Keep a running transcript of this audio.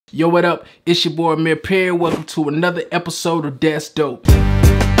Yo, what up? It's your boy Amir. Welcome to another episode of That's Dope.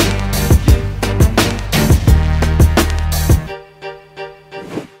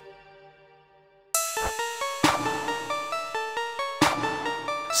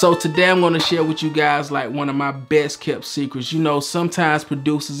 So today I'm going to share with you guys like one of my best kept secrets. You know, sometimes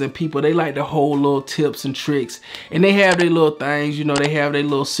producers and people, they like to hold little tips and tricks, and they have their little things, you know, they have their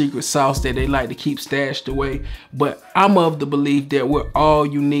little secret sauce that they like to keep stashed away. But I'm of the belief that we're all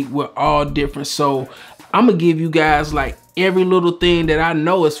unique, we're all different. So I'm gonna give you guys like every little thing that I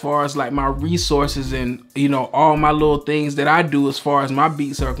know as far as like my resources and, you know, all my little things that I do as far as my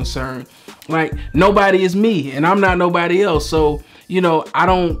beats are concerned. Like, nobody is me and I'm not nobody else. So, you know, I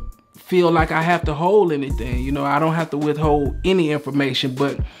don't feel like I have to hold anything. You know, I don't have to withhold any information.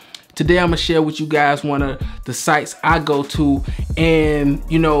 But today I'm gonna share with you guys one of the sites I go to. And,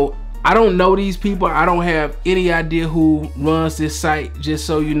 you know, I don't know these people. I don't have any idea who runs this site. Just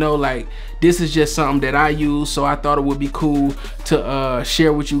so you know, like, this is just something that I use. So I thought it would be cool to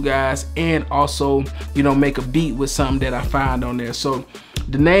share with you guys, and also, you know, make a beat with something that I find on there. So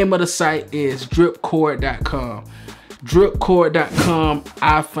the name of the site is dripcord.com. Dripcord.com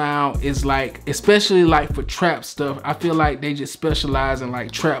I found is like, especially like for trap stuff, I feel like they just specialize in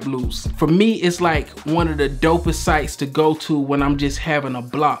like trap loops. For me, it's like one of the dopest sites to go to when I'm just having a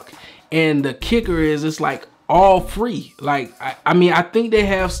block. And the kicker is it's like all free. Like, I mean, I think they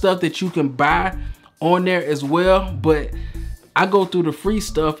have stuff that you can buy on there as well, but I go through the free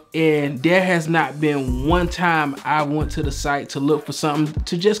stuff and there has not been one time I went to the site to look for something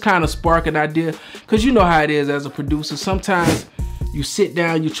to just kind of spark an idea. Cause you know how it is as a producer. Sometimes you sit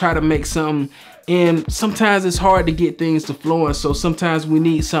down, you try to make something, and sometimes it's hard to get things to flowing. So sometimes we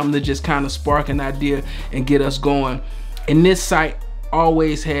need something to just kind of spark an idea and get us going. And this site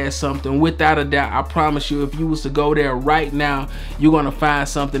always has something. Without a doubt, I promise you, if you was to go there right now, you're gonna find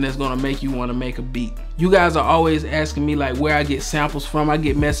something that's gonna make you want to make a beat. You guys are always asking me like where I get samples from. I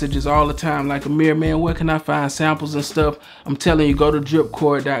get messages all the time like, Amir, man, where can I find samples and stuff? I'm telling you, go to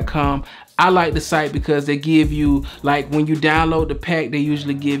dripcord.com. I like the site because they give you, like, when you download the pack, they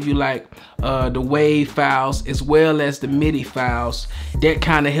usually give you like the WAV files as well as the MIDI files. That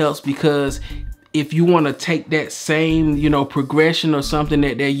kind of helps because if you want to take that same, you know, progression or something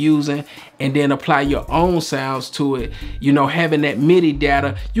that they're using and then apply your own sounds to it, you know, having that MIDI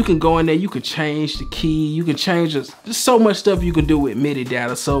data, you can go in there, you can change the key, you can change there's so much stuff you can do with MIDI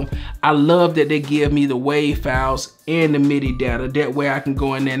data. So I love that they give me the WAV files and the MIDI data. That way I can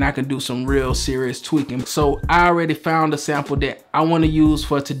go in there and I can do some real serious tweaking. So I already found a sample that I want to use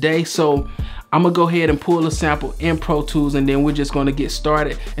for today. So I'm gonna go ahead and pull a sample in Pro Tools, and then we're just gonna get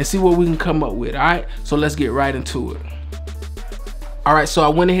started and see what we can come up with. All right, so let's get right into it. All right, so I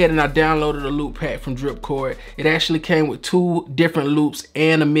went ahead and I downloaded a loop pack from Dripcord. It actually came with 2 different loops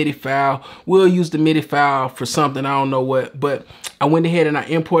and a MIDI file. We'll use the MIDI file for something, I don't know what, but I went ahead and I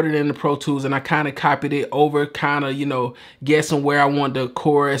imported it into Pro Tools and I kind of copied it over, kind of, you know, guessing where I want the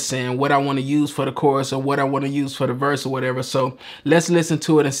chorus and what I want to use for the chorus or what I want to use for the verse or whatever. So let's listen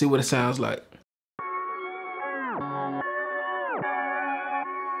to it and see what it sounds like.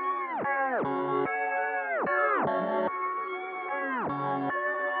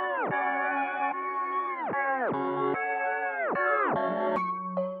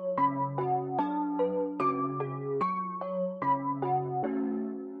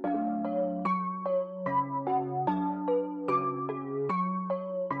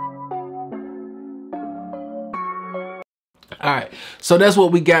 All right, so that's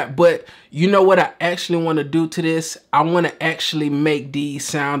what we got. But you know what I actually want to do to this? I want to actually make these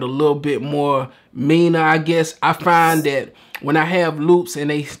sound a little bit more meaner, I guess. I find that when I have loops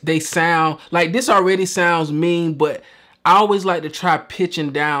and they sound like this already sounds mean, but I always like to try pitching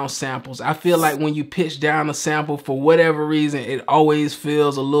down samples. I feel like when you pitch down a sample, for whatever reason, it always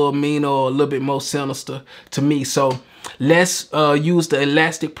feels a little meaner or a little bit more sinister to me. So let's use the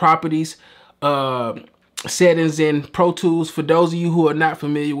elastic properties settings in Pro Tools. For those of you who are not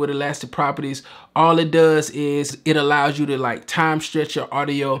familiar with elastic properties, all it does is it allows you to like time stretch your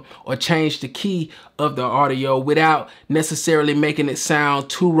audio or change the key of the audio without necessarily making it sound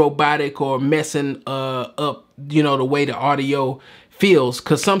too robotic or messing up, you know, the way the audio feels.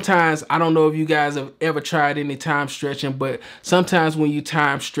 Because sometimes, I don't know if you guys have ever tried any time stretching, but sometimes when you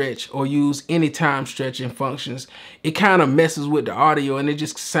time stretch or use any time stretching functions, it kind of messes with the audio and it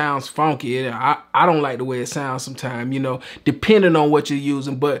just sounds funky. I don't like the way it sounds sometimes, you know, depending on what you're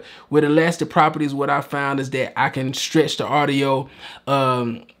using. But with elastic properties, what I found is that I can stretch the audio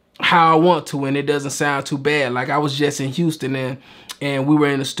how I want to, and it doesn't sound too bad. Like I was just in Houston and we were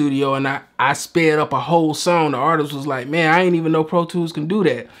in the studio, and I sped up a whole song. The artist was like, man, I ain't even know Pro Tools can do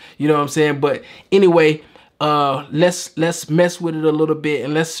that. You know what I'm saying? But anyway, let's mess with it a little bit,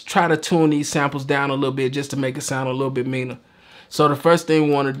 and let's try to tune these samples down a little bit just to make it sound a little bit meaner. So the first thing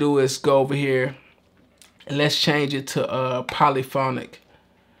we want to do is go over here and let's change it to polyphonic.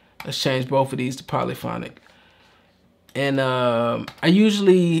 Let's change both of these to polyphonic. And I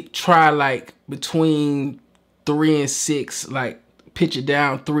usually try like between 3 and 6, like pitch it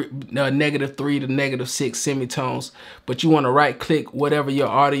down -3 to -6 semitones. But you want to right click whatever your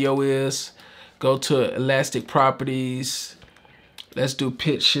audio is, go to elastic properties. Let's do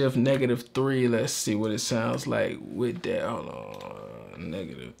pitch shift -3. Let's see what it sounds like with that. Hold on,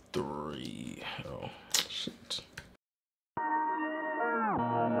 -3. Oh shit.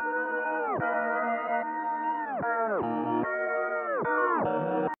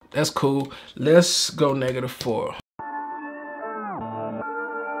 That's cool. Let's go -4.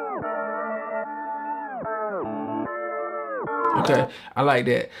 Okay, I like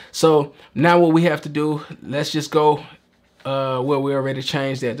that. So now what we have to do, let's just go, well, we already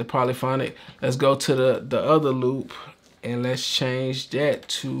changed that to polyphonic. Let's go to the other loop and let's change that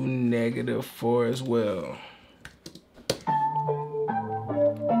to -4 as well.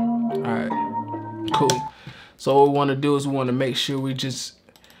 All right, cool. So what we want to do is we want to make sure we just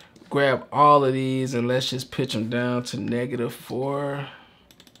grab all of these and let's just pitch them down to -4.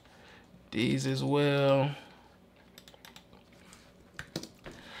 These as well.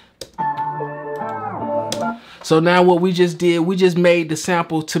 So now what we just did, we just made the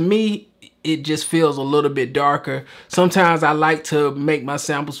sample. To me, it just feels a little bit darker. Sometimes I like to make my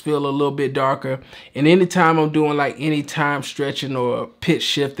samples feel a little bit darker. And anytime I'm doing like any time stretching or pitch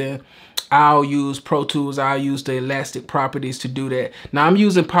shifting, I'll use Pro Tools. I'll use the elastic properties to do that. Now I'm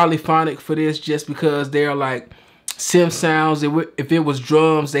using polyphonic for this just because they're like synth sounds. If it was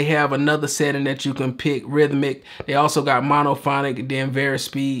drums, they have another setting that you can pick, rhythmic. They also got monophonic and then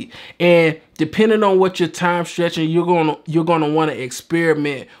varispeed. And depending on what you're time stretching, you're gonna want to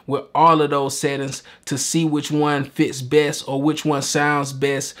experiment with all of those settings to see which one fits best or which one sounds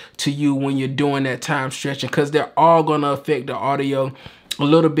best to you when you're doing that time stretching, because they're all gonna affect the audio a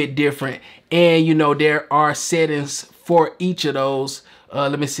little bit different. And you know, there are settings for each of those.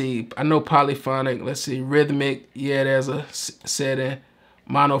 Let me see. I know polyphonic. Let's see. Rhythmic. Yeah, there's a setting.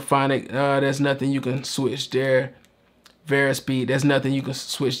 Monophonic. There's nothing you can switch there. Varispeed. There's nothing you can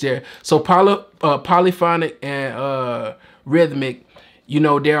switch there. So polyphonic and rhythmic, you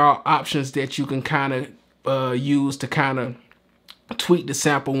know, there are options that you can kind of use to kind of tweak the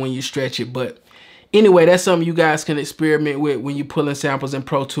sample when you stretch it. But anyway, that's something you guys can experiment with when you're pulling samples in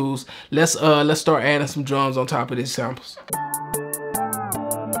Pro Tools. Let's start adding some drums on top of these samples.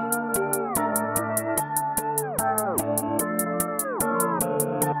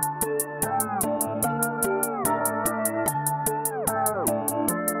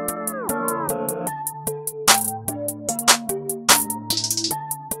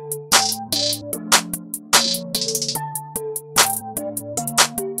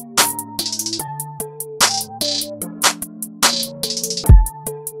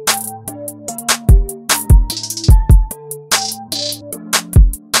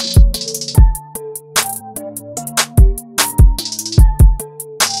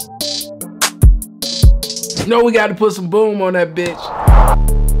 You know we got to put some boom on that bitch.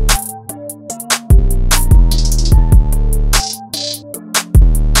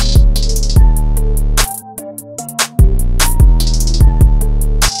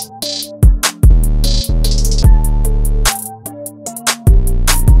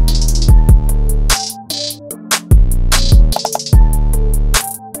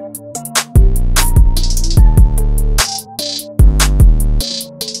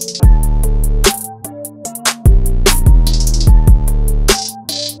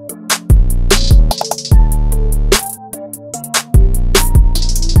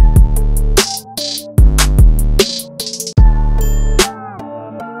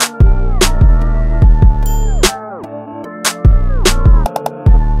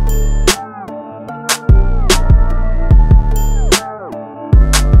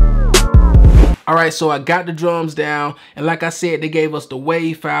 All right, so I got the drums down, and like I said, they gave us the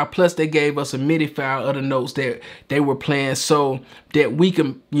wave file, plus they gave us a MIDI file of the notes that they were playing, so that we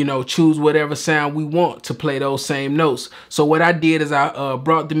can, you know, choose whatever sound we want to play those same notes. So what I did is I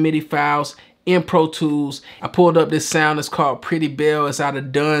brought the MIDI files in Pro Tools. I pulled up this sound. It's called Pretty Bell. It's out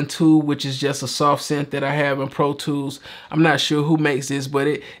of Done 2, which is just a soft synth that I have in Pro Tools. I'm not sure who makes this, but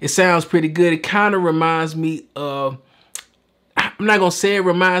it sounds pretty good. It kind of reminds me of, I'm not gonna say it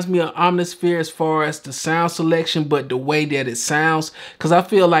reminds me of Omnisphere as far as the sound selection, but the way that it sounds, because I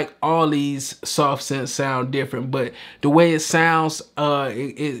feel like all these soft synths sound different, but the way it sounds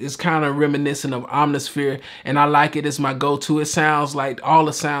is kind of reminiscent of Omnisphere, and I like it. It's my go-to. It sounds like all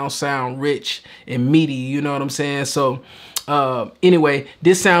the sounds sound rich and meaty, you know what I'm saying? So anyway,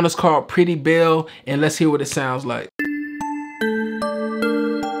 this sound is called Pretty Belle, and let's hear what it sounds like.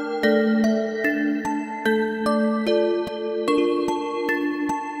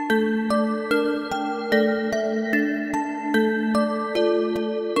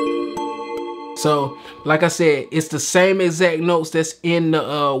 So, like I said, it's the same exact notes that's in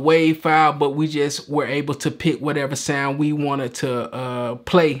the wave file, but we just were able to pick whatever sound we wanted to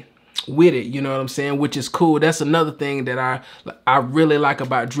play with it, you know what I'm saying, which is cool. That's another thing that I really like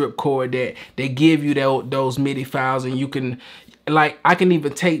about Dripcord, that they give you those MIDI files, and you can, like, I can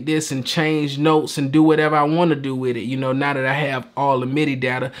even take this and change notes and do whatever I want to do with it, you know, now that I have all the MIDI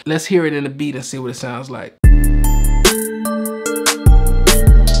data. Let's hear it in the beat and see what it sounds like.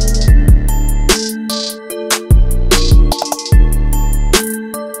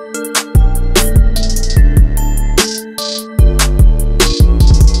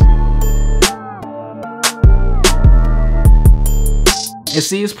 And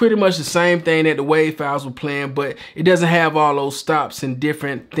see, it's pretty much the same thing that the wave files were playing, but it doesn't have all those stops and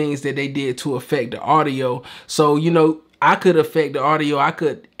different things that they did to affect the audio. So, you know, I could affect the audio. I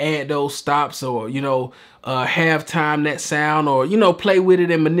could add those stops, or, you know, have time that sound, or, you know, play with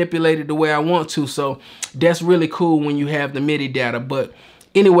it and manipulate it the way I want to. So that's really cool when you have the MIDI data. But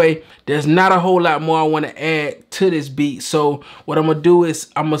anyway, there's not a whole lot more I want to add to this beat. So what I'm going to do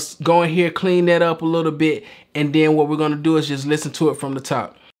is I'm going to go in here, clean that up a little bit, and then what we're going to do is just listen to it from the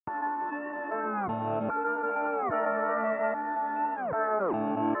top.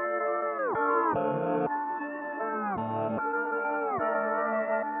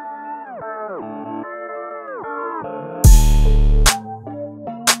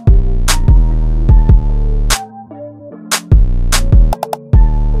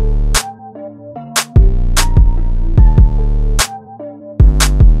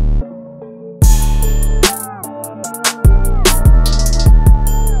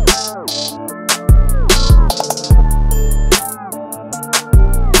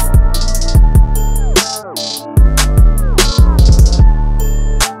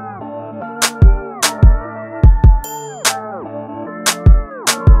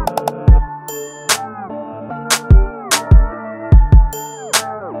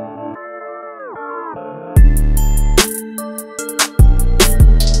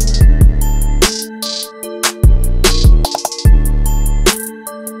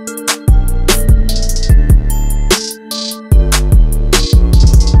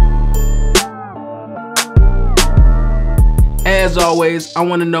 As always, I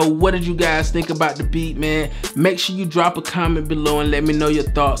want to know, what did you guys think about the beat, man? Make sure you drop a comment below and let me know your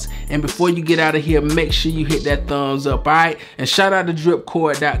thoughts. And before you get out of here, make sure you hit that thumbs up, all right? And shout out to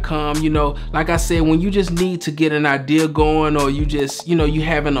dripcord.com. You know, like I said, when you just need to get an idea going, or you just, you know, you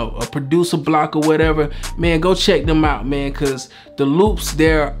having a producer block or whatever, man, go check them out, man, because the loops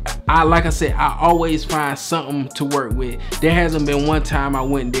there, like I said, I always find something to work with. There hasn't been one time I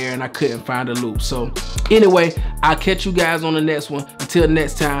went there and I couldn't find a loop. So anyway, I'll catch you guys on the next one. Until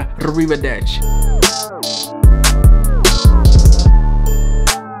next time, arrivederci.